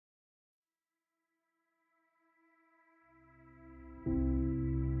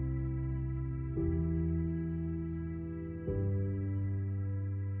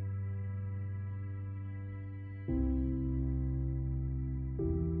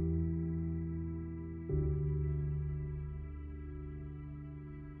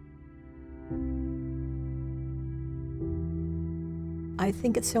I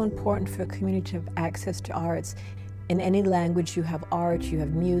think it's so important for a community to have access to arts. In any language you have art, you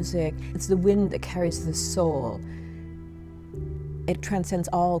have music. It's the wind that carries the soul. It transcends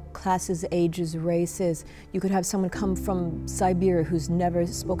all classes, ages, races. You could have someone come from Siberia who's never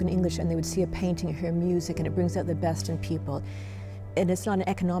spoken English and they would see a painting or hear music, and it brings out the best in people. And it's not an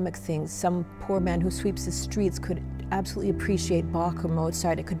economic thing. Some poor man who sweeps the streets could absolutely appreciate Bach or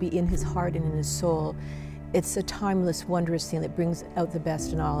Mozart. It could be in his heart and in his soul. It's a timeless, wondrous thing that brings out the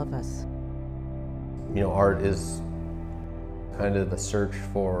best in all of us. You know, art is kind of the search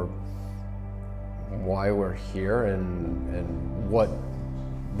for why we're here and what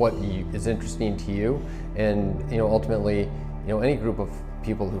is interesting to you. And, you know, ultimately, you know, any group of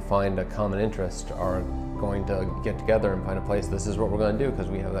people who find a common interest are going to get together and find a place. This is what we're going to do because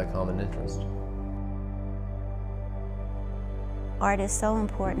we have that common interest. Art is so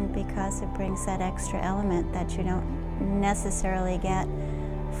important because it brings that extra element that you don't necessarily get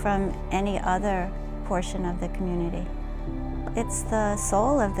from any other portion of the community. It's the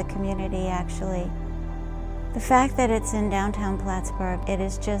soul of the community, actually. The fact that it's in downtown Plattsburgh, it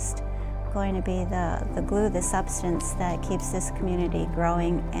is just going to be the glue, the substance that keeps this community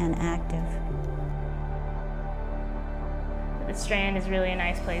growing and active. The Strand is really a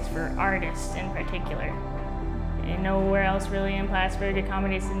nice place for artists in particular. And nowhere else really in Plattsburgh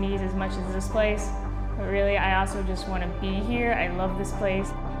accommodates the needs as much as this place. But really, I also just want to be here. I love this place.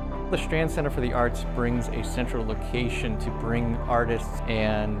 The Strand Center for the Arts brings a central location to bring artists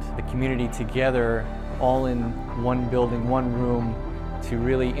and the community together all in one building, one room, to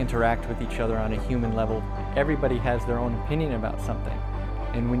really interact with each other on a human level. Everybody has their own opinion about something.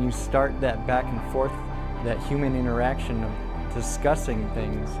 And when you start that back and forth, that human interaction of discussing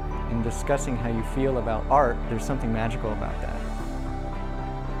things and discussing how you feel about art, there's something magical about that.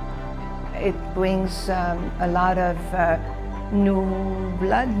 It brings a lot of new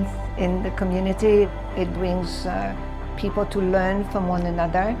blood in the community. It brings people to learn from one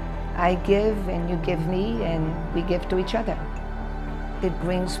another. I give and you give me and we give to each other. It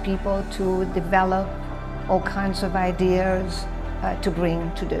brings people to develop all kinds of ideas to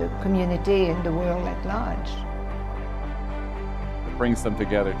bring to the community and the world at large. It brings them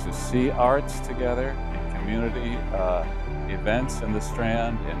together to see arts together in community events in the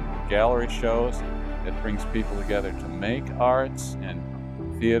Strand, in gallery shows. It brings people together to make arts in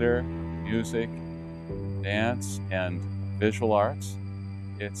theater, music, dance, and visual arts.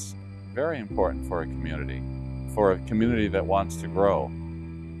 It's very important for a community that wants to grow.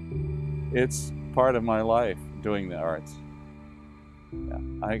 It's part of my life, doing the arts. Yeah,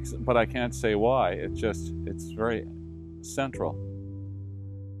 but I can't say why. It's very central.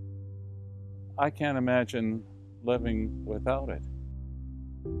 I can't imagine living without it.